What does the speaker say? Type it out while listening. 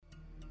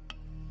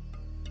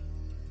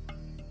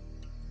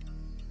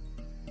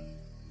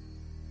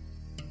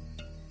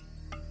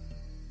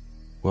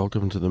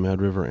Welcome to the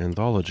Mad River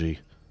Anthology.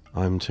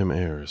 I'm Tim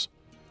Ayers.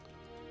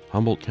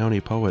 Humboldt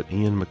County poet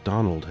Ian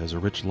MacDonald has a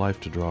rich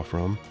life to draw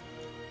from.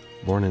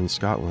 Born in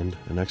Scotland,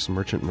 an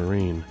ex-merchant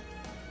marine,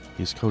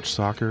 he's coached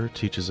soccer,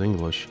 teaches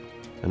English,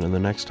 and in the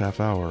next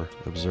half hour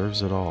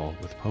observes it all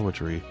with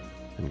poetry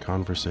and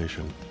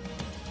conversation.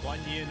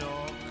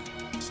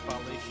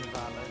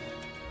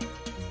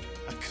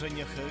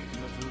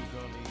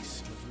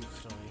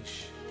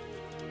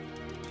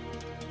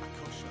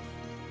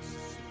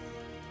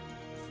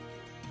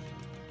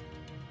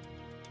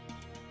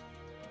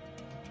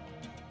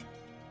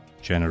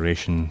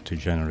 Generation to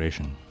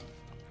generation.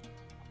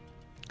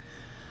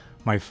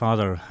 My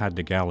father had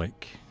the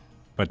Gaelic,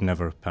 but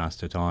never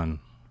passed it on.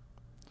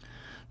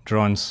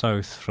 Drawn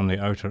south from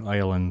the outer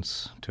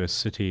islands to a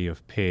city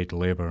of paid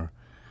labour,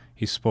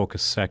 he spoke a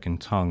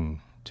second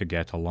tongue to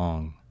get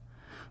along,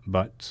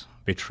 but,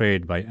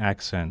 betrayed by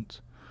accent,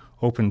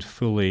 opened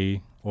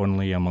fully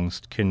only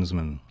amongst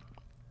kinsmen,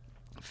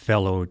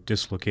 fellow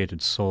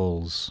dislocated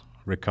souls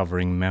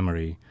recovering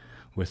memory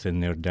within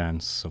their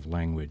dance of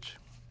language.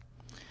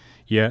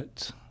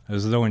 Yet,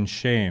 as though in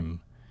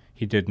shame,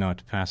 he did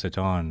not pass it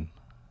on,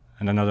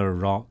 and another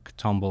rock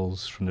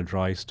tumbles from the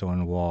dry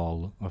stone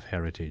wall of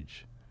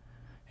heritage.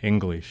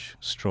 English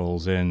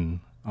strolls in,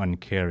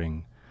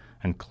 uncaring,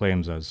 and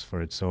claims us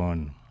for its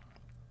own.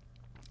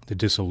 The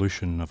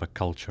dissolution of a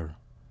culture.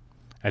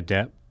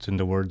 Adept in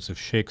the words of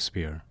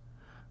Shakespeare,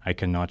 I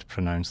cannot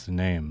pronounce the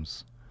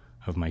names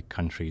of my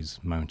country's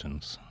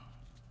mountains.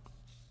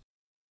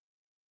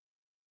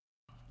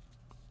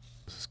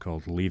 This is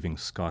called Leaving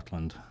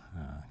Scotland.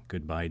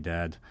 Goodbye,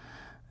 Dad.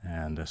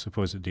 And I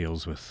suppose it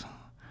deals with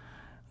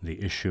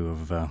the issue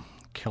of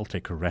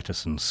Celtic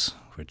reticence,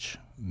 which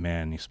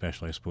men,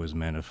 especially I suppose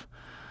men of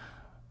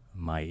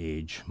my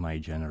age, my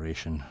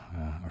generation,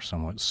 are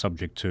somewhat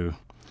subject to.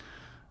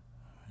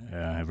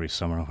 Every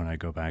summer when I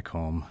go back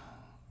home,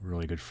 a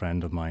really good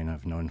friend of mine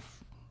I've known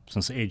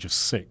since the age of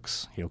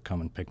 6, he'll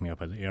come and pick me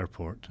up at the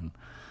airport. And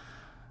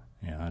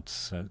yeah,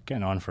 it's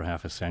getting on for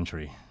half a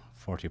century,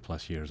 40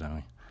 plus years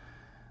anyway.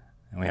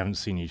 And we haven't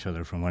seen each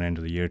other from one end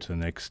of the year to the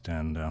next,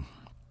 and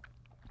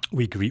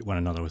we greet one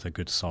another with a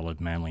good, solid,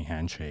 manly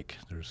handshake.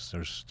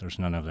 There's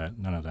none of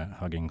that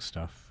hugging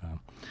stuff.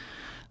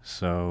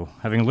 So,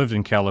 having lived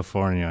in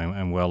California,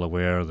 I'm well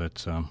aware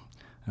that, and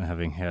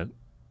having had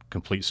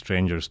complete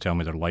strangers tell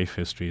me their life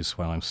histories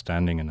while I'm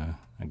standing in a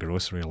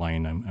grocery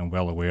line, I'm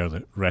well aware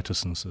that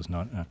reticence is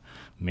not a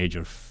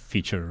major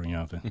feature,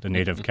 of the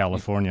native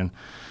Californian.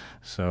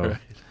 So. Right.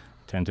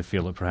 Tend to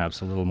feel that perhaps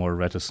a little more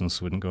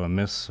reticence wouldn't go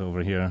amiss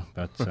over here,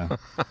 but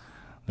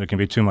there can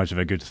be too much of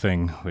a good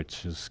thing,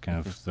 which is kind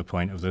of the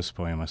point of this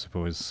poem, I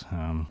suppose.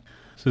 So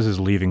this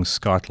is Leaving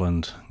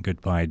Scotland.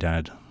 Goodbye,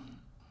 Dad.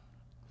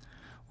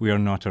 We are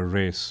not a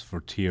race for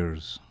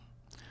tears.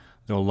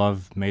 Though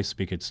love may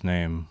speak its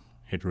name,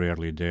 it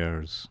rarely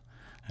dares,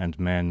 and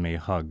men may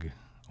hug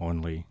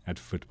only at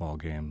football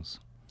games.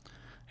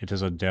 It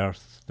is a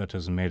dearth that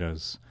has made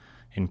us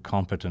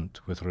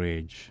incompetent with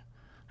rage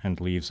and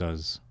leaves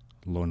us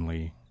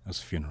lonely as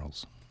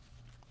funerals.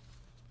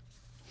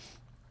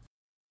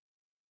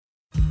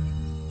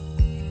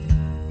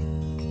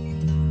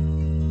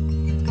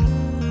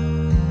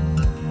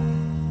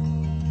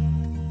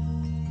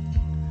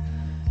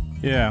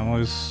 Yeah, I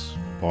was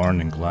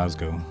born in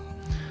Glasgow,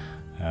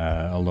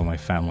 although my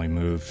family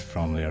moved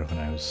from there when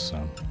I was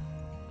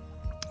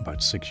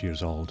about 6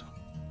 years old.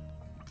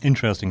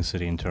 Interesting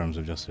city in terms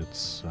of just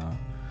its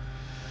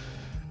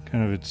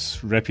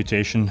its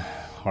reputation,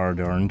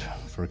 hard-earned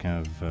for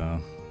kind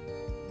of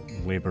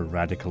labour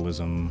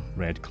radicalism,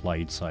 Red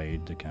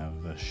Clydeside, the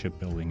kind of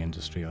shipbuilding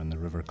industry on the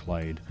River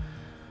Clyde.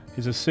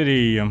 It's a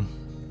city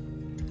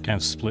kind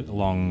of split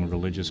along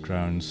religious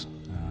grounds,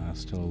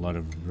 still a lot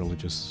of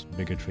religious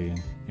bigotry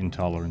and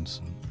intolerance.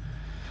 And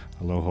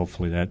although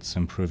hopefully that's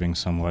improving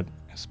somewhat,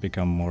 it's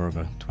become more of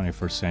a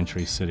 21st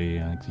century city.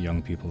 I think the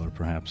young people are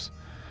perhaps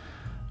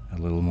a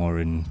little more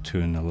in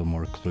tune, a little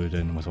more clued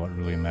in with what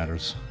really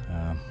matters,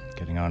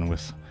 getting on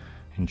with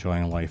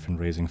enjoying life and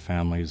raising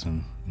families,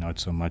 and not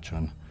so much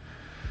on,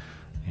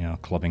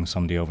 clubbing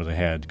somebody over the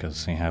head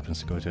because he happens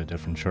to go to a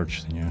different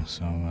church than you.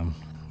 So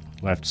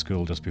left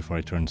school just before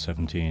I turned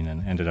 17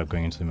 and ended up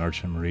going into the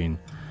Merchant Marine.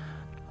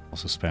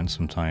 Also spent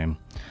some time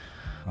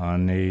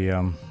on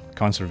a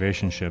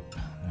conservation ship,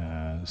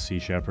 Sea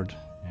Shepherd,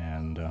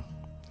 and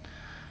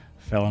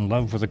fell in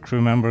love with a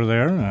crew member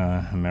there,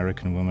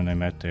 American woman I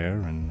met there,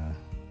 and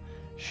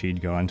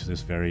she'd gone to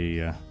this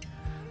very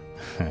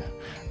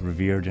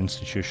revered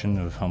institution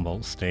of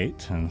Humboldt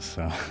State, and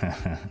so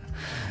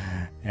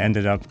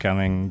ended up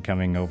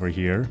coming over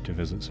here to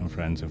visit some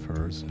friends of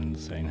hers and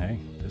saying, hey,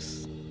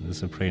 this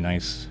is a pretty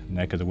nice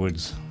neck of the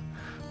woods,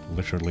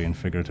 literally and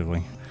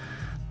figuratively.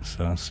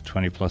 So it's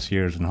 20 plus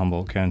years in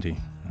Humboldt County,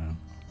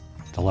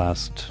 the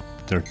last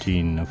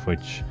 13 of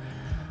which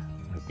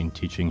I've been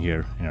teaching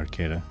here in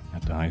Arcata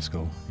at the high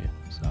school. Yeah,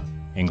 so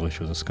English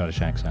with a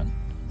Scottish accent.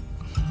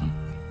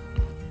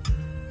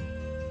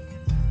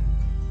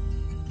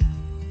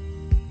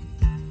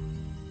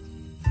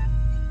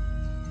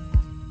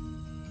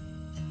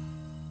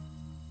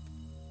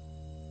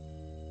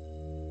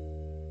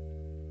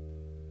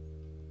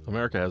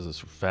 America has this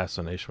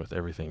fascination with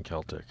everything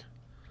Celtic.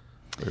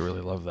 We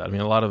really love that. I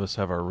mean, a lot of us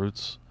have our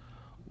roots,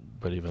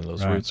 but even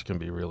those roots can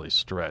be really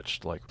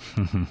stretched, like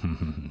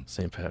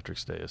St.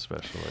 Patrick's Day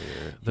especially.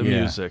 The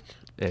music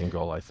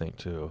angle, I think,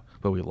 too.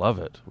 But we love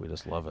it. We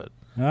just love it.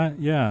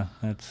 Yeah,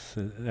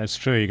 that's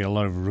true. You get a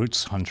lot of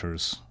roots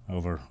hunters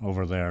over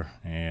there,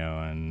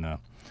 and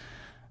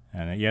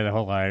the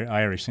whole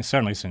Irish thing,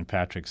 certainly St.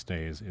 Patrick's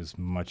Day is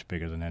much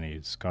bigger than any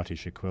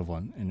Scottish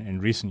equivalent.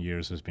 In recent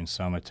years, there's been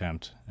some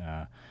attempt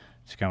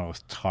to come up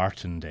with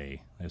Tartan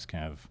Day, this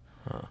kind of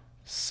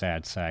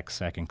sad sack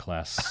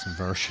second-class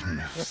version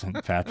of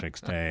St.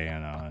 Patrick's Day,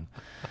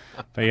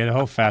 but the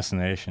whole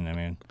fascination.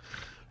 I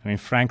mean,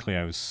 frankly,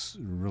 I was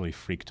really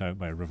freaked out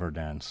by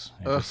Riverdance.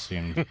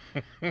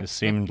 It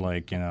seemed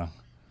like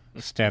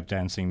step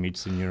dancing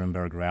meets the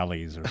Nuremberg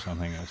rallies or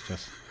something. It was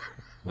just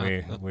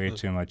way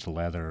too much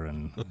leather,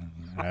 and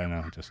I don't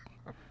know. Just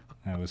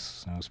that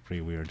was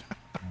pretty weird.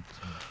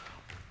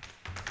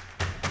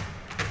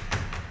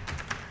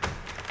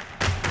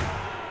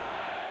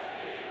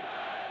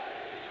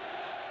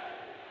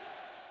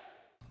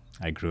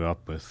 I grew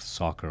up with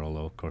soccer,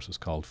 although of course it's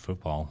called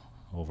football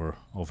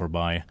over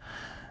by.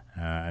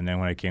 And then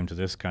when I came to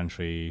this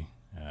country,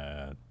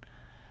 I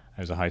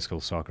was a high school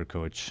soccer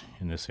coach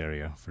in this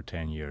area for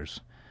 10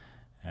 years.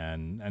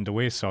 And the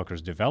way soccer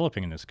is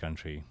developing in this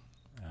country,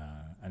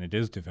 and it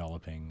is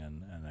developing,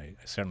 and I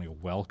certainly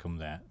welcome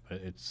that,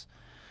 but it's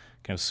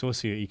kind of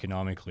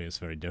socioeconomically it's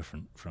very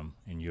different from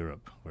in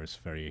Europe, where it's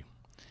very,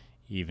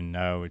 even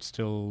now, it's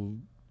still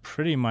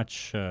pretty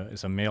much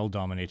it's a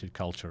male-dominated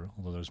culture,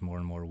 although there's more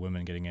and more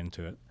women getting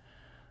into it.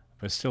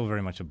 But it's still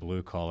very much a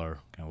blue-collar,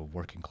 kind of a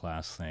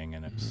working-class thing,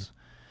 and it's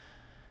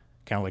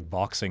kind of like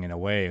boxing in a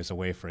way. It's a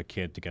way for a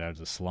kid to get out of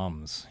the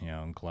slums,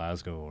 in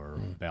Glasgow or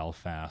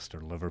Belfast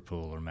or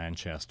Liverpool or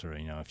Manchester.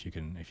 If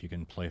you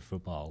can play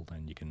football,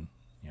 then you can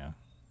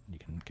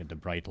get the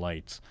bright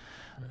lights.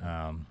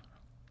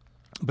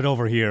 But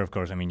over here, of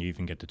course, you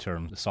even get the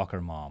term the soccer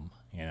mom,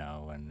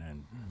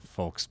 and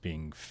folks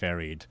being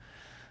ferried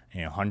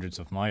hundreds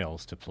of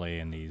miles to play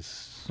in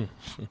these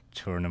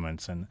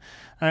tournaments. And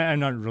I'm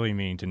not really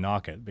meaning to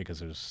knock it, because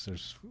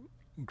there's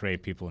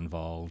great people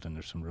involved, and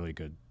there's some really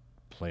good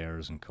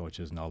players and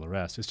coaches and all the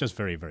rest. It's just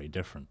very, very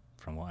different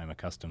from what I'm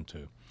accustomed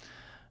to.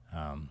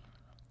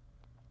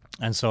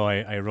 And so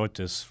I wrote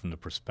this from the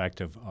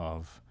perspective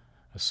of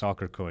a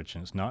soccer coach,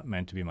 and it's not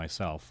meant to be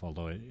myself,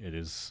 although it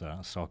is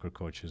a soccer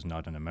coach who's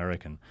not an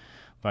American.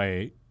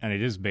 And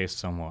it is based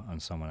somewhat on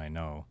someone I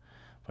know.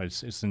 But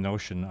it's the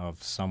notion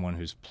of someone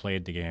who's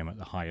played the game at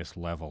the highest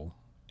level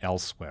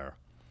elsewhere,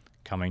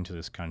 coming to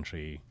this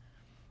country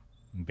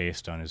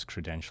based on his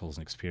credentials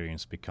and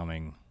experience,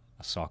 becoming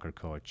a soccer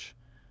coach,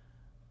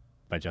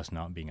 but just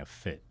not being a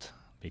fit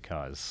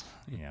because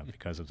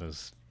of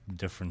those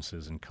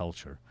differences in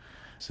culture.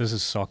 So this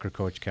is Soccer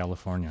Coach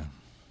California.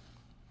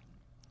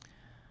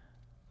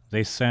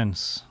 They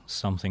sense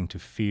something to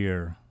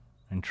fear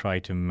and try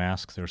to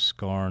mask their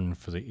scorn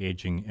for the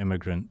aging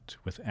immigrant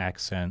with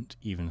accent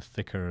even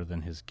thicker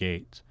than his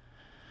gait.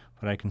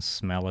 But I can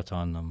smell it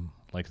on them,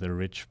 like the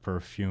rich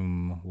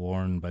perfume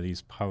worn by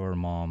these power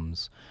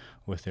moms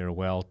with their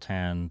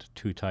well-tanned,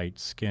 too-tight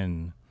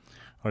skin,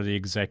 or the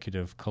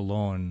executive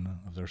cologne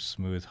of their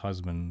smooth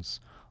husbands,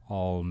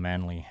 all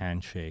manly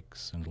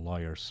handshakes and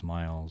lawyer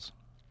smiles.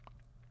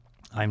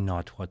 I'm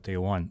not what they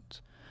want,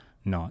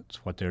 not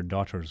what their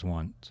daughters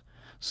want.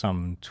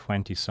 Some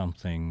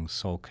 20-something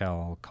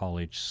SoCal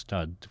college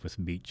stud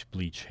with beach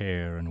bleach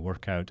hair and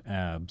workout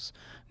abs,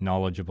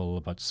 knowledgeable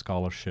about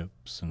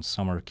scholarships and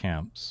summer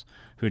camps,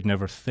 who'd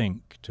never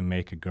think to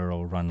make a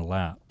girl run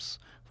laps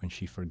when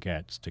she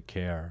forgets to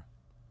care.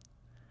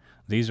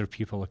 These are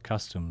people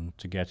accustomed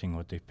to getting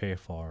what they pay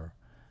for,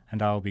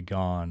 and I'll be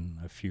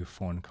gone a few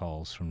phone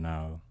calls from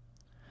now.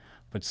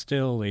 But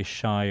still they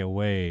shy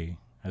away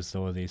as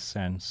though they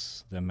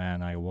sense the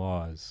man I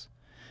was,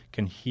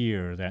 can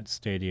hear that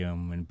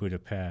stadium in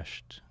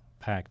Budapest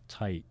packed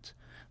tight,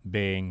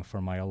 baying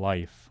for my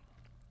life,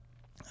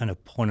 an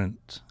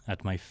opponent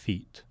at my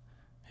feet,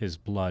 his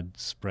blood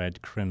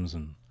spread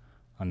crimson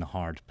on the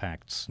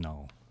hard-packed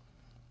snow.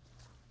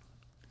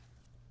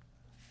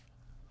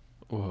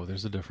 Whoa,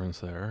 there's a difference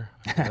there,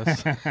 I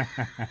guess.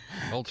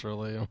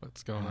 Culturally,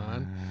 what's going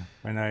on?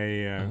 When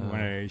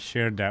I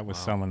shared that with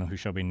someone who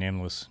shall be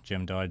nameless,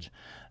 Jim Dodge,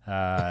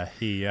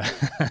 he had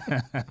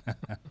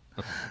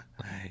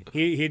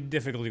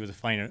difficulty with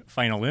the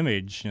final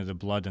image, the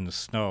blood and the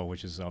snow,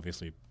 which is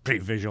obviously pretty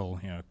visual,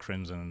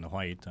 crimson and the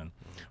white.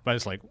 But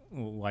it's like,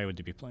 why would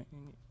they be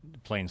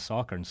playing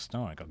soccer in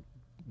snow? I go,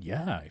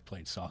 yeah, I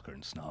played soccer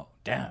in snow.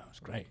 Damn, it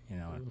was great.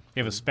 They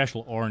have a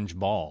special orange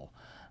ball.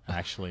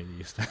 Actually,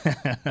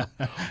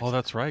 oh,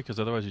 that's right,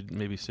 because otherwise you'd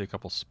maybe see a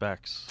couple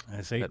specks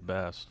at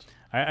best.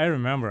 I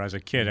remember as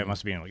a kid, I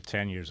must have been like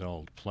 10 years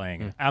old,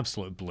 playing an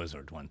absolute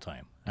blizzard one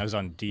time. I was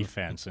on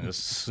defense, and the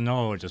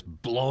snow just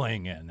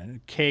blowing in, and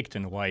it caked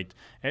in white.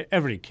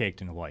 Everybody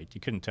caked in white. You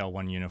couldn't tell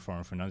one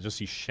uniform from another. Just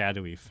these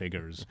shadowy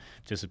figures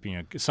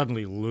disappearing,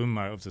 suddenly loom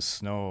out of the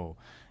snow,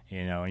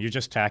 and you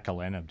just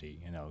tackle anybody,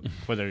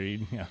 whether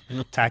you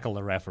tackle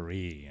the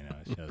referee,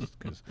 it's just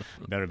because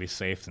better be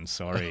safe than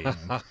sorry.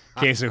 In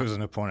case it was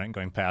an opponent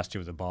going past you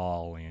with the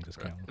ball, and you just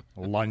kind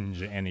of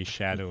lunge at any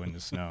shadow in the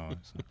snow.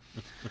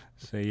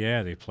 So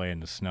yeah, they play in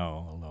the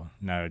snow, although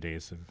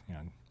nowadays they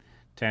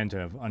tend to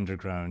have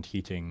underground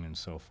heating and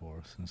so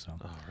forth and so.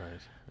 Oh, right.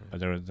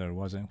 But there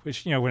wasn't.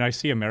 Which when I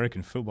see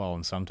American football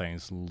and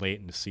sometimes late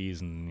in the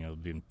season,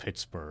 be in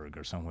Pittsburgh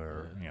or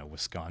somewhere,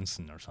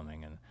 Wisconsin or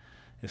something, and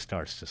it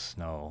starts to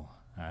snow.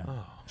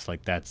 It's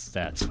like that's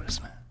what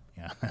it's meant.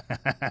 Yeah.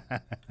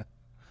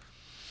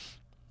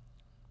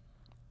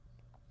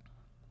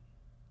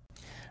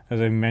 As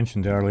I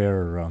mentioned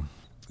earlier,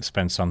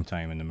 spent some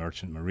time in the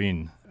Merchant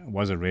Marine.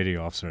 Was a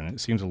radio officer, and it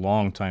seems a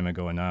long time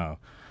ago now.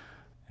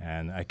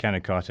 And I kind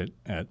of caught it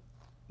at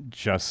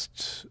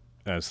just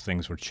as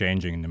things were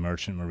changing in the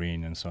Merchant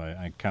Marine, and so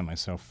I count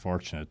myself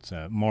fortunate.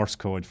 Morse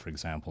code, for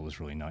example,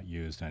 is really not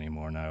used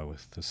anymore now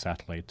with the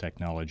satellite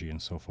technology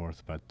and so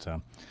forth, but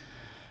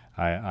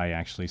I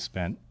actually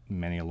spent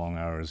many long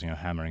hours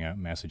hammering out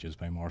messages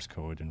by Morse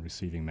code and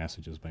receiving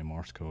messages by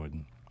Morse code.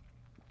 And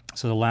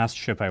so the last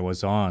ship I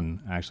was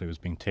on actually was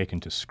being taken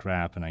to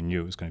scrap, and I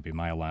knew it was going to be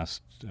my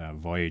last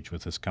voyage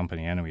with this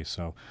company anyway,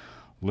 so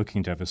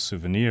looking to have a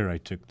souvenir, I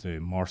took the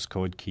Morse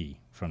code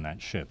key from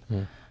that ship.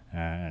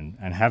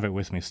 And have it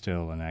with me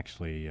still, and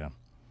actually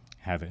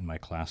have it in my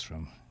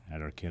classroom at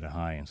Arcata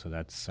High, and so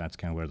that's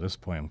kind of where this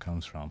poem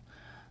comes from.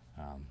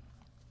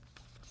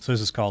 So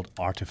this is called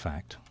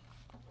Artifact.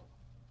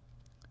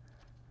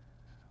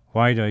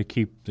 Why do I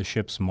keep the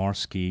ship's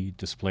Morse key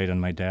displayed on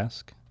my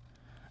desk?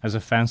 As a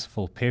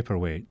fanciful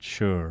paperweight,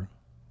 sure,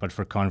 but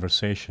for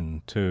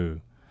conversation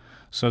too,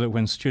 so that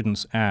when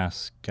students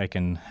ask, I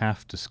can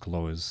half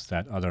disclose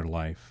that other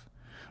life,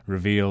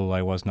 reveal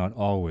I was not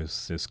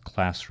always this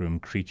classroom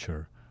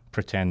creature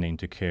pretending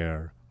to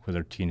care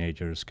whether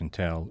teenagers can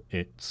tell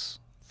its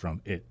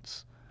from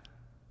its.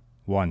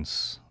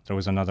 Once there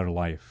was another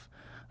life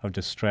of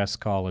distress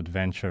call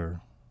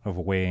adventure, of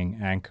weighing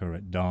anchor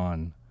at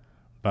dawn,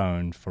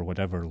 bound for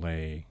whatever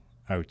lay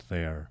out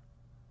there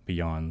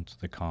beyond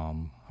the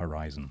calm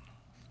horizon.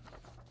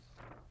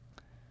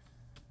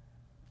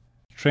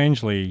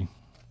 Strangely,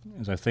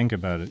 as I think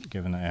about it,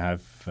 given I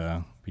have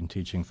been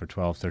teaching for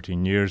 12,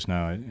 13 years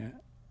now, it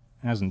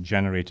hasn't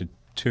generated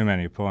too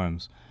many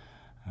poems.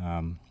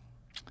 I'm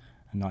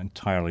not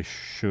entirely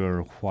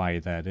sure why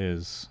that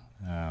is.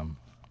 I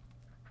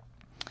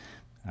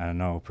don't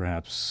know,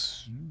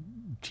 perhaps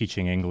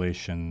teaching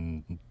English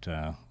and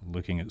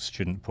looking at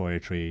student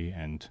poetry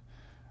and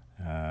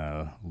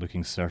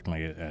looking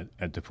certainly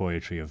at the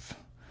poetry of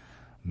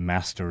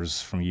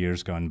masters from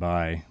years gone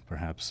by.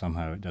 Perhaps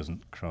somehow it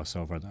doesn't cross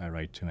over that I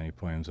write too many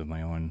poems of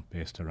my own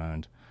based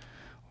around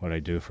what I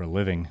do for a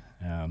living.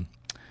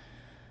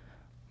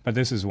 But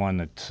this is one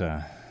that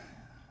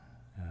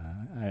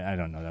I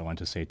don't know that I want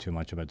to say too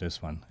much about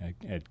this one.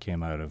 It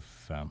came out of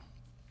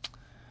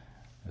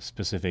a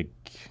specific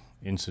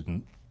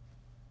incident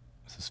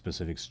with a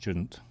specific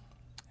student,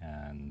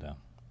 and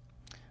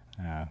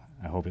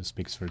I hope it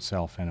speaks for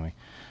itself anyway.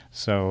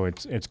 So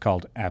it's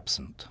called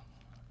Absent.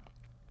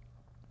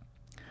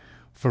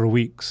 For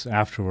weeks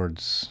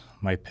afterwards,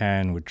 my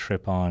pen would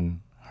trip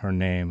on her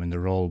name in the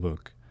roll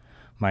book,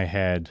 my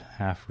head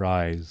half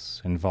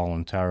rise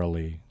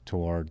involuntarily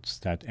towards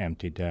that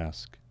empty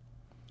desk.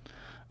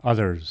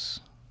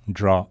 Others,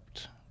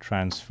 dropped,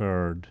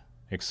 transferred,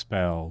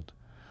 expelled,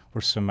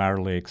 were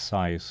summarily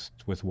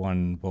excised with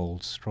one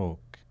bold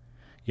stroke,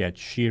 yet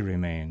she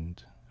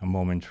remained a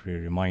momentary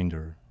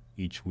reminder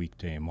each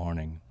weekday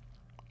morning.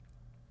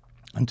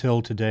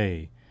 Until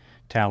today,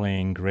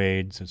 tallying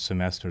grades at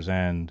semester's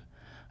end,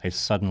 I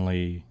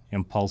suddenly,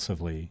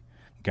 impulsively,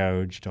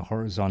 gouged a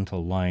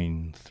horizontal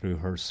line through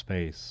her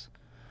space,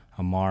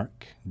 a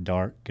mark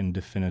dark and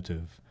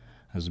definitive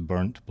as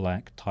burnt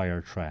black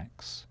tire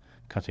tracks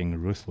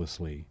cutting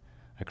ruthlessly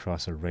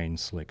across a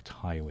rain-slicked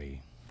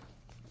highway.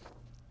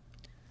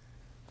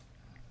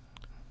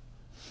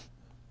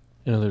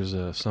 There's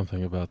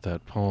something about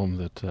that poem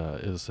that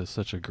is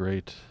such a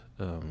great,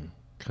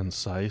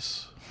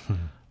 concise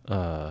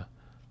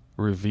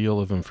reveal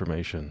of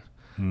information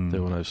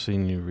that when I've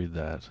seen you read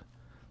that,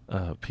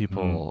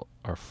 people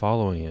are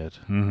following it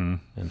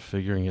and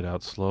figuring it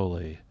out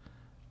slowly,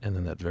 and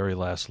then that very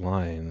last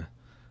line,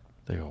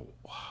 they go,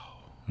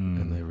 wow,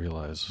 and they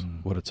realize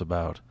what it's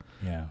about.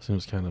 Yeah.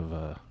 Seems kind of,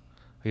 I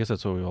guess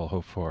that's what we all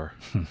hope for,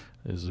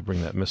 is to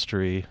bring that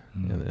mystery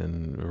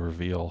and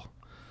reveal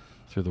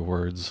through the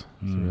words,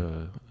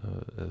 through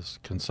as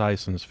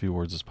concise and as few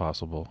words as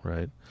possible,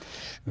 right?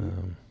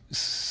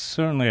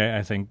 Certainly,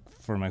 I think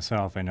for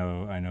myself, I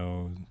know,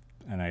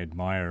 and I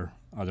admire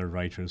other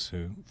writers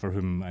for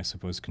whom I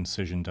suppose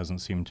concision doesn't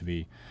seem to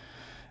be,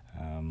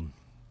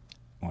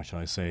 what shall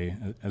I say,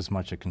 as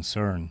much a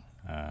concern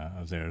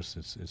of theirs.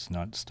 It's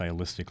not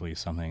stylistically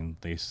something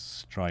they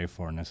strive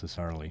for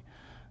necessarily.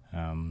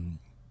 And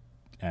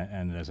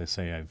as I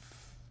say,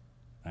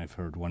 I've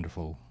heard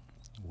wonderful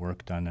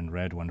work done and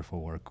read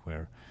wonderful work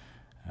where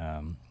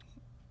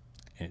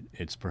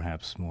it's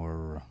perhaps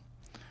more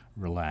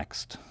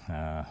relaxed,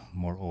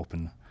 more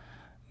open.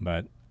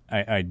 But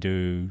I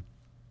do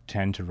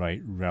tend to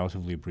write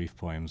relatively brief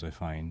poems, I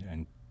find,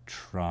 and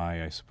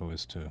try, I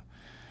suppose, to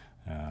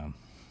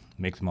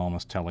make them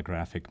almost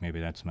telegraphic.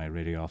 Maybe that's my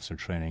radio officer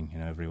training. You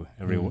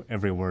know,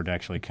 every word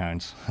actually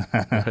counts.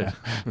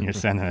 You're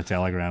sending a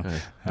telegram,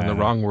 Right. And the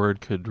wrong word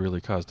could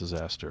really cause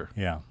disaster.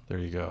 Yeah, There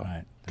you go.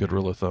 right. Good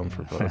rule of thumb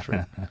for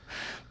poetry.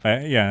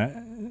 But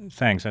yeah,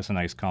 thanks. That's a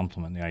nice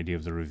compliment. The idea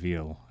of the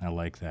reveal, I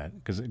like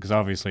that, because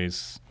obviously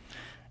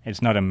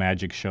it's not a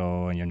magic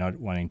show, and you're not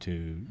wanting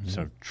to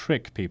sort of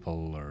trick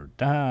people or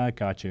I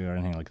got you or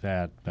anything like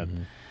that. But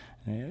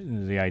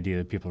the idea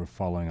that people are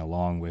following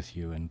along with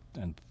you and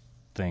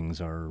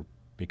things are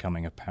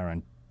becoming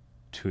apparent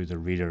to the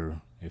reader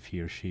if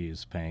he or she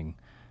is paying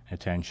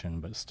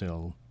attention. But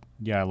still,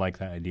 yeah, I like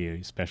that idea,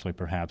 especially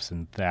perhaps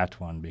in that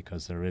one,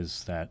 because there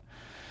is that,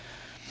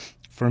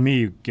 for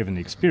me, given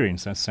the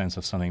experience, that sense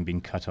of something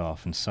being cut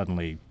off and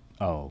suddenly,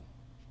 oh,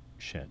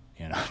 shit,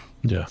 you know.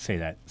 Yeah. Say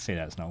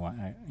that's not what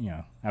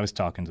I was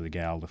talking to the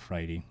gal the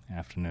Friday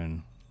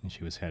afternoon, and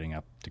she was heading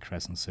up to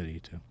Crescent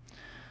City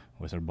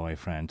with her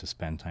boyfriend to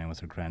spend time with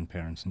her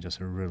grandparents, and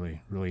just a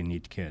really, really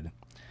neat kid.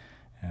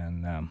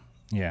 And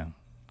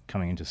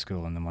coming into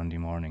school on the Monday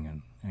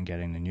morning and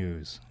getting the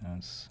news.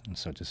 And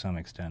so to some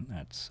extent,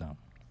 that's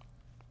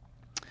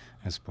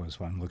I suppose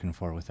what I'm looking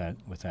for with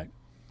that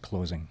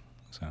closing.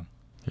 So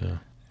Yeah.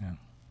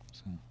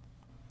 so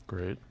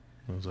Great.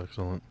 That was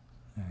excellent.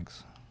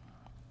 thanks.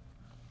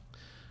 I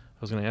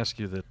was going to ask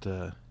you that,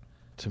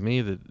 to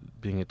me,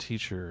 that being a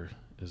teacher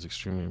is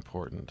extremely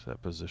important,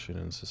 that position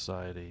in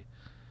society.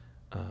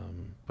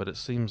 But it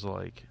seems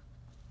like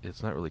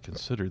it's not really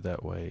considered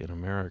that way in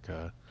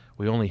America.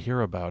 We only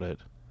hear about it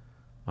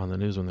on the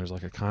news when there's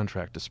like a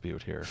contract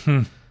dispute here.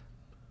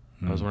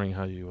 I was wondering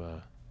how you,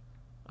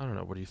 I don't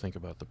know, what do you think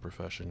about the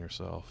profession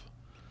yourself?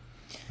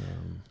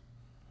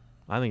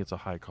 I think it's a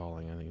high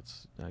calling.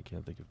 I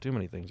can't think of too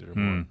many things that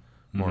are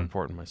more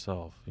important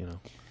myself, you know.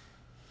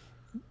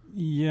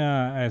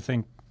 Yeah, I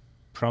think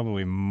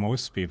probably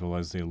most people,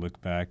 as they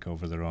look back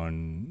over their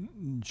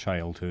own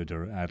childhood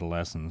or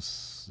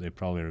adolescence, they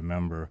probably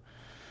remember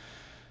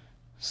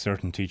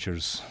certain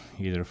teachers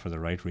either for the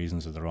right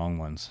reasons or the wrong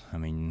ones. I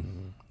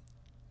mean,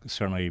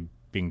 certainly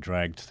being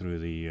dragged through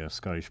the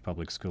Scottish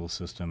public school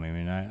system. I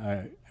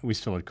mean, we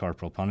still had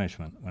corporal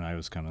punishment when I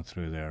was coming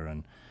through there,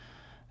 and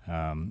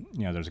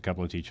there's a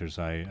couple of teachers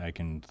I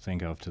can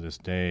think of to this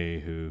day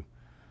who,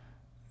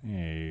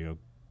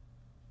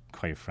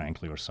 quite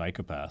frankly, were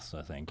psychopaths,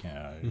 I think.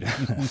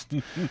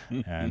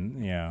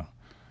 And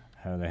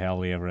how the hell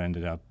they ever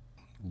ended up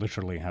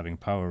literally having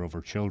power over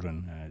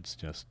children, it's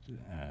just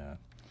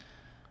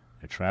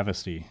a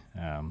travesty.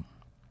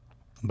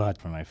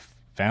 But when my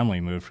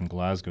family moved from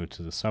Glasgow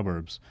to the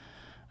suburbs,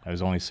 I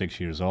was only 6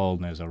 years old,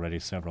 and I was already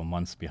several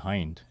months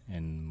behind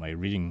in my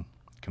reading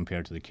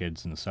compared to the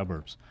kids in the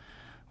suburbs,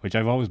 which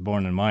I've always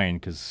borne in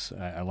mind because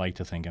I like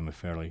to think I'm a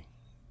fairly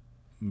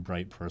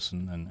bright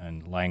person,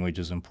 and language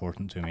is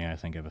important to me. I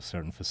think I have a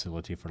certain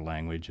facility for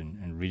language,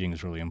 and reading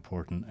is really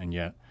important. And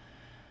yet,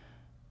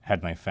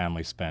 had my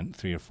family spent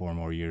 3 or 4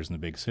 more years in the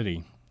big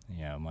city,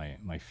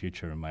 my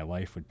future and my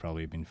life would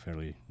probably have been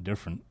fairly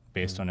different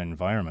based on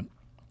environment.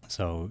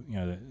 So,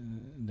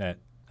 that,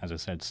 as I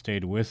said,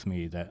 stayed with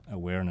me, that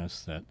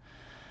awareness that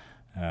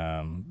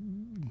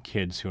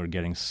kids who are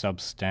getting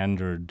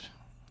substandard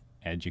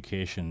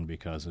education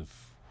because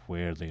of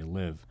where they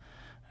live,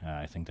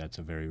 I think that's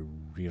a very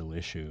real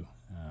issue.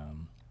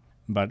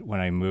 But when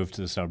I moved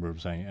to the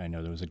suburbs, I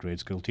know there was a grade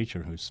school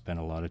teacher who spent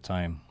a lot of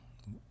time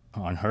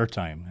on her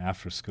time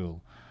after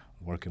school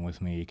working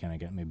with me, kind of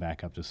getting me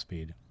back up to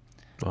speed.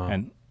 Wow.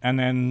 And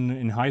then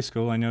in high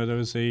school, I know there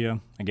was again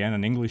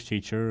an English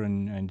teacher,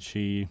 and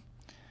she,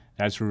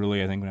 that's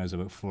really, I think when I was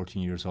about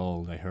 14 years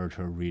old, I heard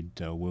her read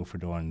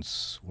Wilfred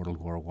Owen's World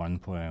War I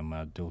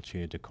poem, Dulce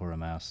et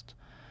Decorum Est,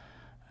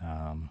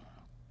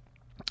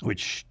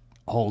 which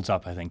holds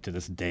up, I think, to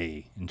this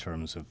day in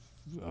terms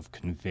of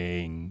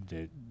conveying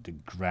the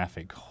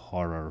graphic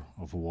horror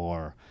of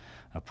war,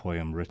 a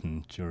poem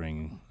written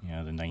during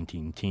the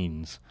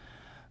 19-teens.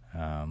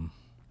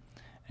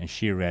 And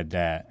she read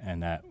that,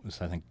 and that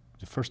was, I think,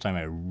 the first time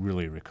I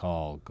really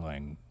recall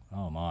going,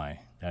 oh my,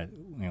 that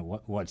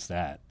what's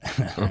that?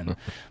 And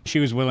she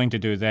was willing to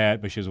do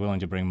that, but she was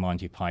willing to bring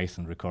Monty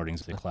Python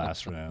recordings to the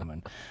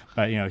classroom.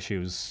 But she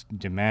was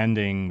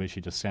demanding, but she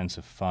had a sense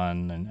of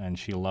fun, and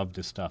she loved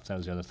this stuff. That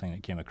was the other thing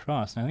that came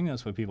across. And I think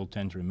that's what people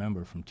tend to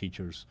remember from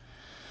teachers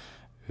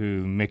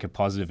who make a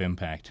positive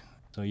impact.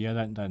 So yeah,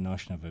 that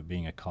notion of it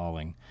being a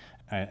calling,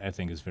 I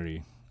think is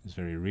very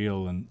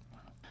real. And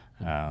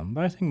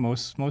but I think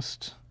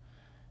most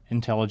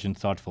intelligent,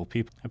 thoughtful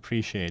people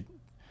appreciate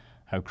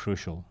how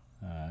crucial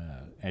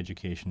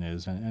education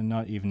is, and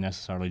not even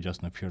necessarily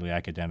just in a purely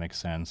academic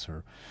sense,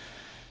 or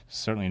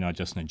certainly not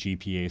just in a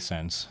GPA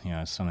sense.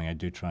 It's something I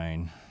do try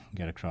and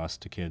get across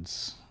to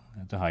kids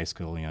at the high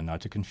school,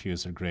 not to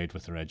confuse their grade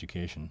with their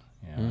education,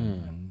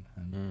 and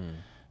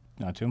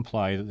not to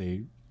imply that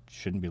they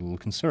shouldn't be a little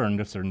concerned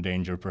if they're in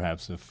danger,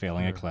 perhaps, of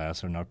failing a Sure.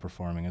 class or not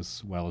performing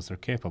as well as they're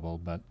capable.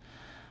 But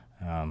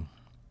I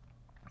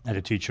had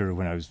a teacher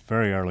when I was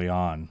very early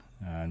on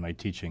in my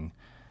teaching,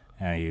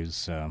 and he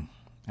was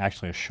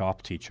actually a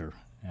shop teacher.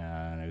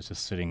 And I was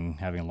just sitting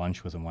having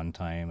lunch with him one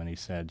time, and he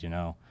said,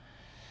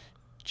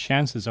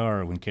 chances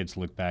are when kids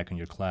look back on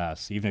your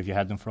class, even if you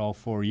had them for all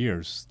 4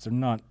 years, they're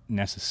not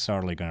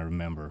necessarily going to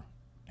remember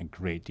a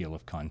great deal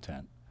of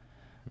content.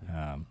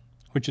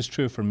 Which is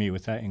true for me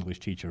with that English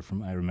teacher.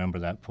 I remember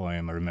that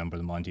poem, I remember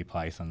the Monty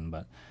Python,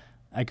 but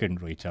I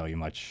couldn't really tell you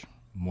much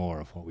more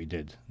of what we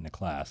did in the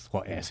class,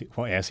 what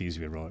essays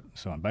we wrote, and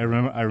so on. But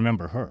I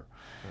remember her,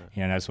 Right.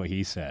 and that's what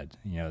he said.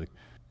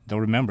 They'll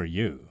remember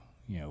you,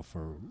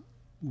 for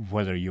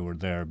whether you were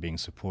there being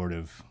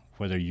supportive,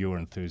 whether you were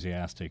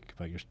enthusiastic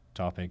about your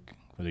topic,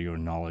 whether you were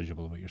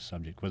knowledgeable about your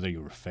subject, whether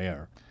you were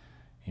fair.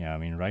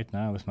 Right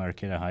now with my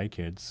Arcata High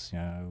kids,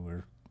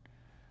 we're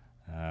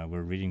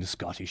reading the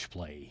Scottish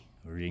play.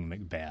 We're reading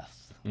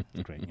Macbeth.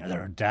 It's great.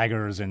 There are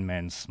daggers in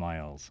men's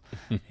smiles.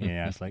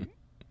 It's like,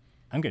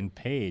 I'm getting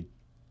paid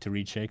to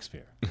read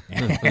Shakespeare.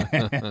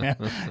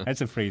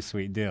 That's a pretty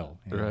sweet deal.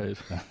 Right.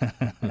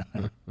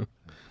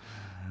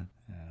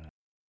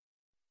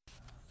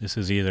 This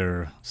is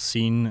either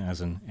seen as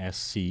an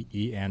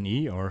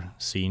S-C-E-N-E or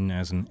seen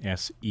as an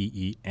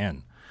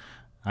S-E-E-N.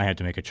 I had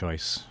to make a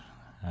choice,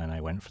 and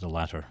I went for the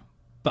latter.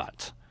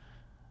 But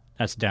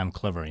that's damn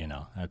clever,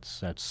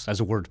 That's as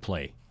a word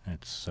play.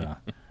 It's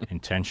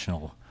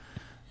intentional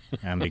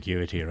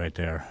ambiguity right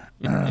there.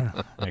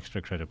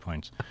 Extra credit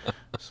points.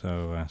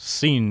 So,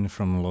 scene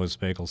from Lowe's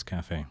Bagels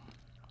Cafe.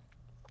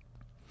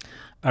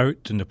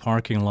 Out in the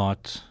parking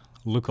lot,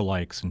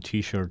 lookalikes in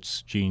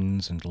T-shirts,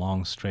 jeans, and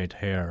long straight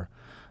hair,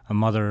 a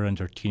mother and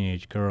her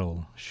teenage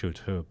girl shoot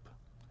hoop.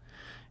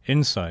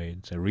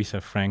 Inside,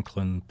 Aretha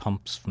Franklin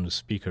pumps from the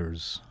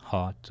speakers,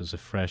 hot as a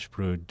fresh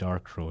brewed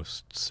dark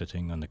roast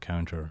sitting on the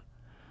counter.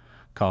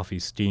 Coffee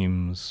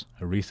steams,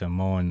 Aretha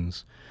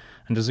moans,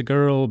 and as the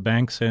girl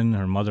banks in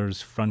her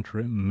mother's front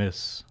rim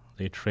miss,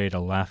 they trade a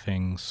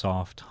laughing,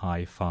 soft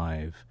high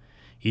five,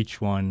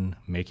 each one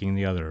making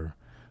the other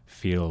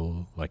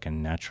feel like a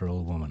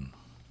natural woman.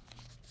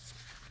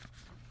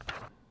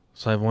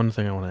 So I have one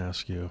thing I want to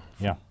ask you.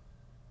 Yeah.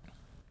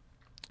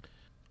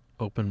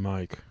 Open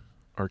mic,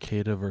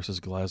 Arcata versus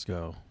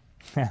Glasgow.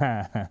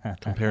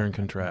 Compare and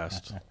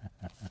contrast.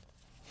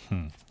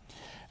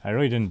 I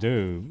really didn't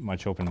do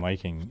much open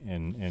miking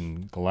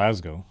in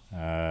Glasgow.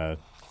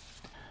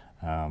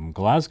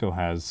 Glasgow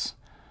has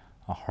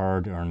a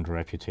hard-earned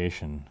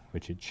reputation,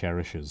 which it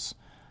cherishes,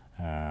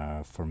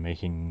 for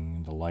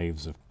making the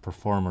lives of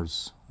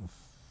performers of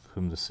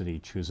whom the city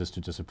chooses to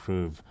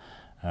disapprove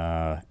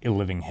a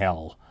living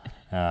hell.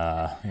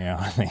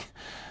 I think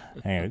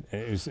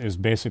it was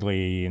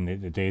basically in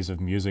the days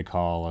of music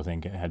hall. I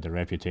think it had the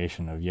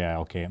reputation of,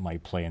 it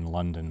might play in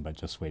London, but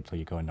just wait till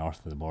you go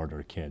north of the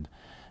border, kid.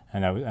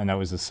 And that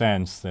was the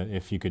sense that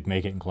if you could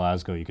make it in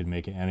Glasgow, you could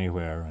make it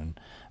anywhere.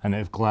 And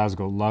if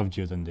Glasgow loved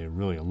you, then they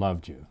really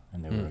loved you,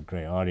 and they were a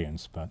great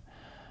audience. But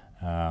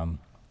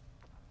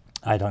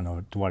I don't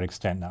know to what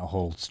extent that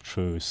holds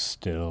true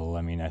still.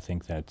 I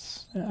think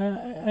that's,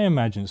 I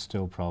imagine it's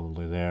still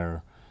probably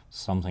there,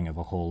 something of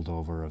a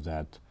holdover of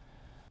that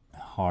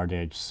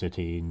hard-edged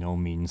city, no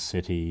mean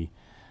city.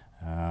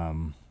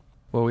 Well,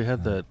 we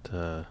had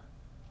that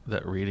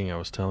reading I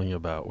was telling you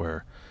about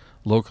where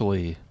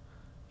locally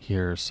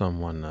here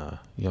someone,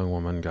 young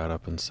woman got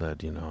up and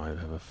said, I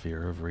have a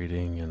fear of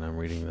reading and I'm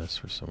reading this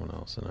for someone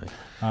else.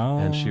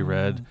 And she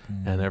read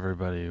and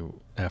everybody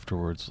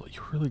afterwards,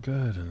 you're really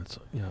good. And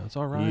it's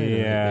all right.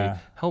 Yeah. And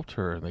they helped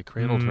her and they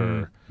cradled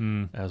her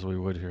as we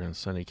would here in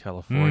sunny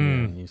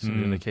California. And you sort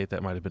of indicate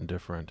that might have been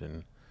different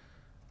in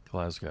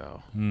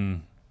Glasgow.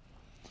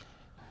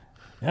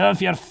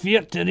 If you're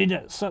feared to read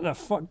it, sit the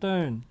fuck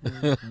down.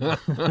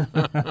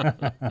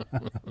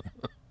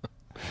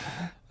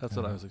 That's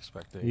what I was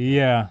expecting.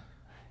 Yeah.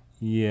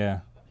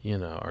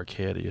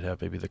 Arcata, you'd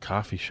have maybe the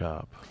coffee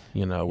shop,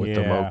 with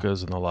the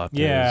mochas and the lattes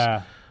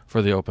Yeah.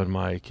 for the open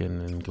mic.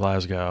 And in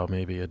Glasgow,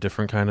 maybe a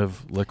different kind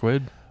of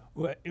liquid.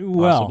 Well,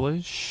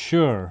 Possibly?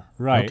 sure,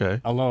 right. Okay.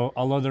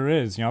 Although there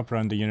is, up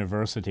around the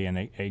university, and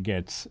it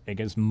gets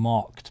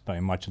mocked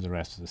by much of the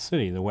rest of the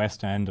city. The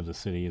west end of the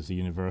city is the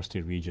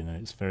university region, and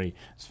it's very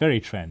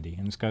trendy,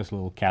 and it's got this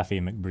little Cafe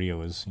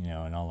McBrio's,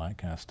 and all that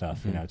kind of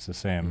stuff. It's the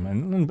same,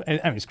 and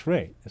it's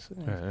great. It's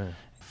Right.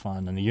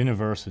 fun, and the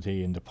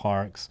university and the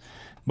parks,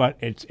 but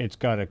it's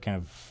got a kind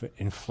of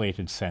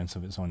inflated sense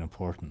of its own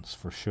importance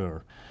for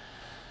sure.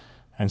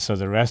 And so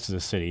the rest of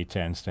the city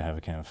tends to have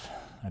a kind of,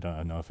 I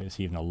don't know if it's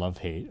even a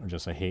love-hate or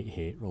just a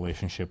hate-hate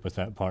relationship with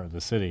that part of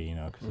the city,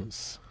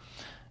 because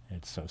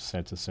it sort of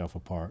sets itself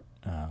apart.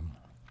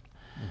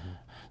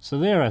 So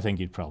there I think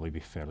you'd probably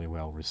be fairly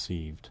well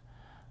received.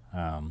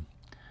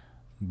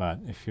 But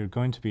if you're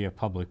going to be a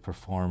public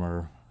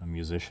performer, a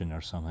musician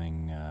or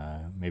something,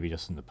 maybe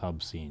just in the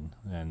pub scene,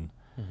 then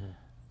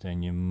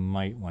you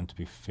might want to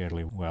be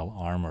fairly well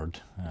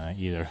armored,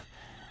 either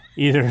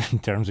either in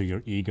terms of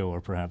your ego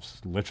or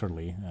perhaps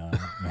literally.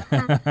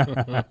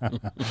 But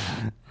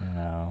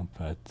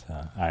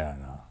I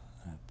don't know.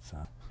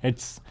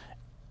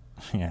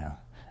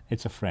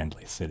 It's a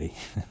friendly city.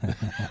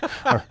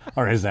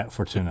 or is that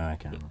Fortuna? I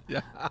can't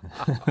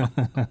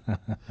remember.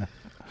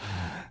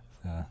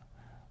 Yeah.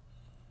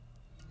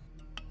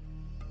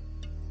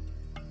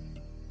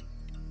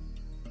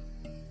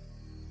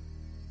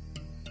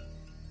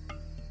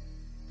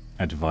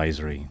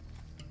 Advisory.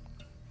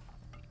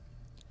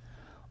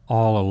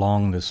 All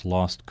along this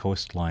lost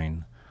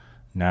coastline,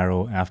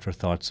 narrow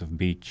afterthoughts of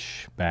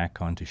beach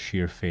back onto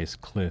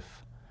sheer-faced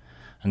cliff,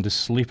 and the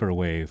sleeper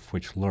wave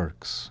which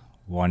lurks,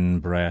 one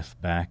breath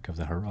back of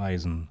the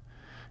horizon,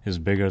 is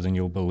bigger than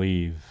you'll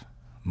believe,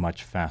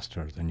 much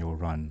faster than you'll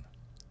run.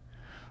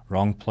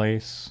 Wrong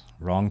place,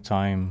 wrong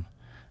time,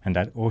 and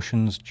that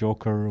ocean's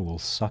joker will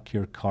suck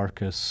your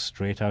carcass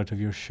straight out of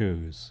your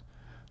shoes,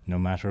 no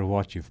matter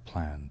what you've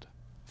planned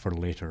for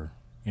later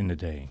in the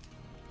day.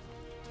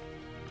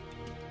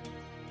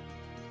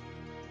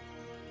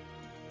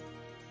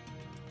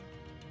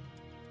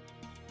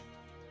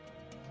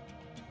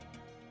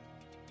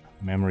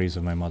 Memories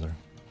of my mother.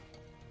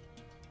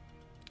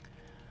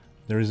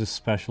 There is a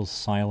special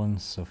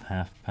silence of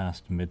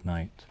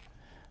midnight,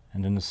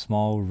 and in a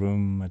small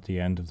room at the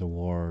end of the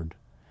ward,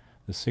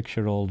 the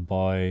 6-year-old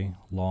boy,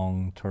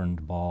 long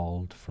turned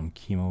bald from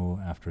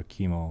chemo after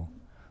chemo,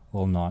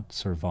 will not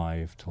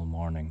survive till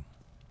morning.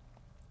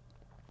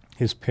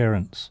 His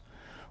parents,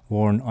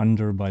 worn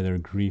under by their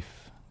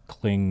grief,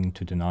 cling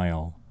to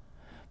denial,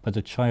 but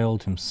the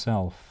child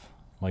himself,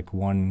 like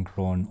one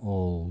grown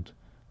old,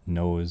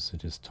 knows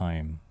it is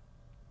time.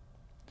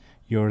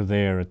 You're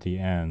there at the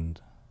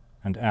end,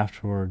 and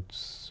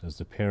afterwards, as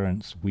the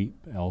parents weep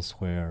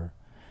elsewhere,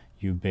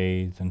 you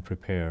bathe and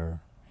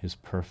prepare his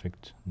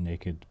perfect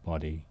naked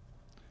body,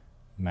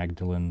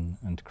 Magdalene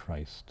and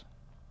Christ.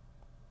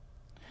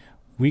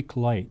 Weak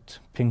light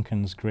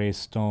pinkens grey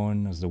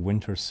stone as the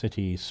winter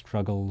city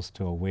struggles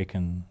to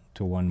awaken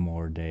to one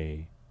more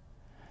day.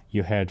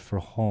 You head for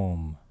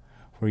home,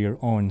 where your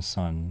own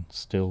son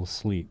still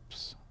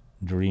sleeps,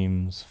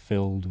 dreams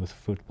filled with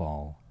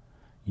football,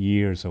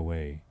 years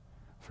away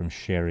from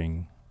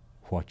sharing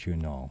what you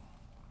know.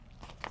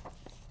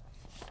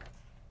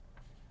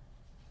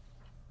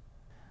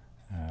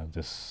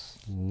 This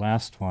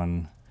last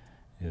one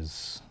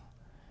is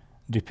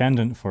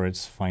dependent for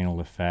its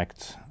final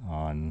effect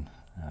on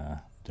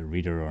the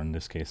reader, or in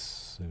this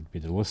case it would be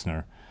the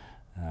listener,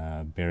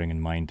 bearing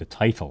in mind the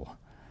title,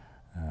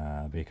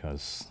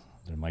 because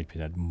there might be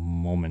that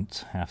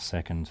moment,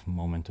 half-second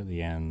moment at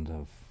the end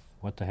of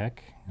what the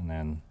heck, and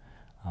then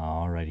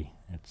alrighty,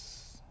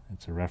 it's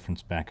a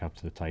reference back up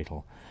to the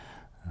title,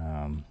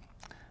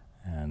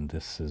 and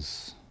this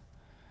is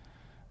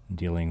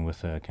dealing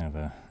with a kind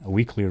of a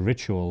weekly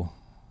ritual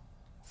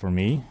for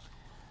me,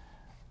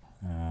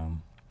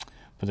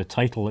 but the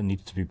title, it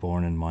needs to be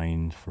borne in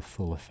mind for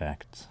full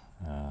effect.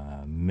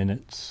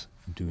 Minutes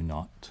do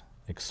not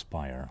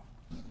expire.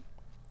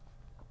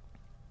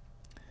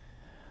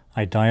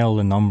 I dial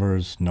the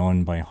numbers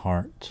known by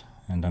heart,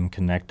 and I'm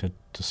connected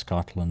to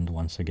Scotland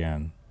once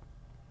again.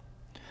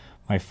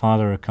 My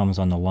father comes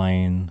on the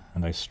line,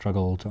 and I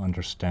struggle to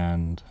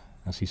understand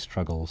as he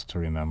struggles to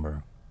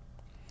remember.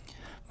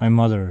 My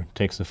mother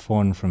takes the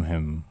phone from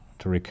him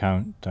to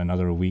recount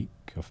another week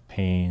of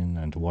pain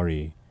and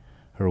worry,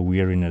 her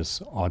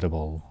weariness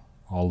audible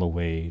all the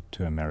way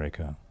to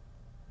America.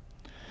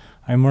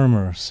 I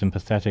murmur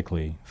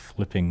sympathetically,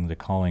 flipping the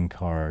calling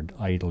card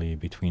idly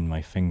between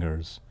my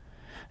fingers,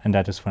 and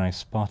that is when I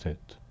spot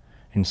it,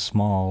 in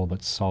small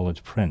but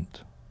solid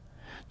print,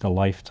 the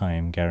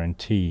lifetime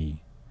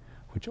guarantee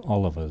which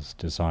all of us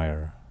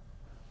desire,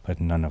 but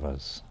none of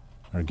us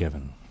are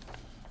given.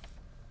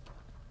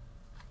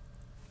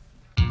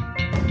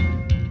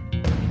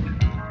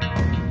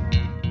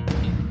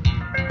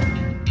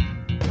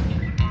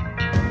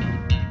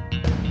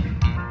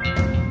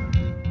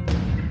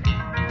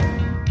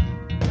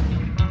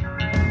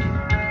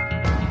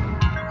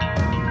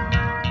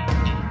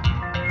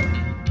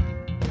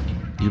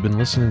 You've been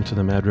listening to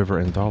the Mad River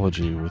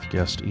Anthology with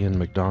guest Ian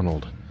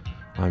McDonald.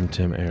 I'm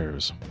Tim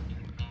Ayers.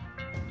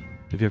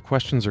 If you have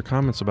questions or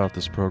comments about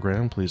this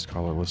program, please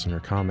call our listener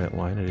comment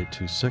line at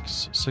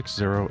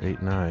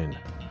 826-6089.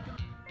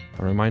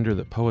 A reminder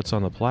that Poets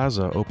on the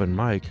Plaza open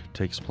mic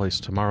takes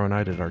place tomorrow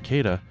night at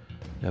Arcata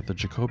at the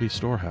Jacoby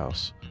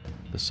Storehouse,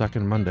 the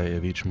second Monday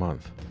of each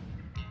month.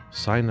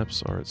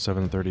 Sign-ups are at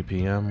 7:30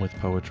 p.m. with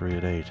poetry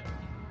at 8.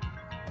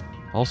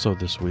 Also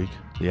this week,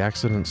 the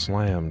Accident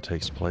Slam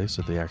takes place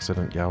at the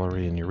Accident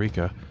Gallery in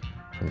Eureka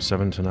from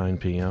 7 to 9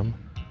 p.m.,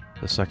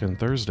 the second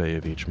Thursday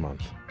of each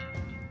month.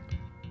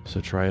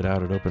 So try it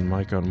out at open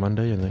mic on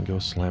Monday and then go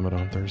slam it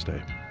on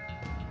Thursday.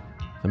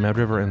 The Mad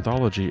River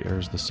Anthology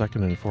airs the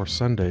second and fourth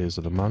Sundays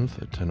of the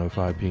month at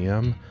 10:05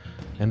 p.m.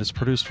 and is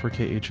produced for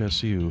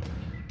KHSU,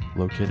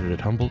 located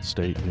at Humboldt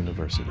State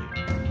University.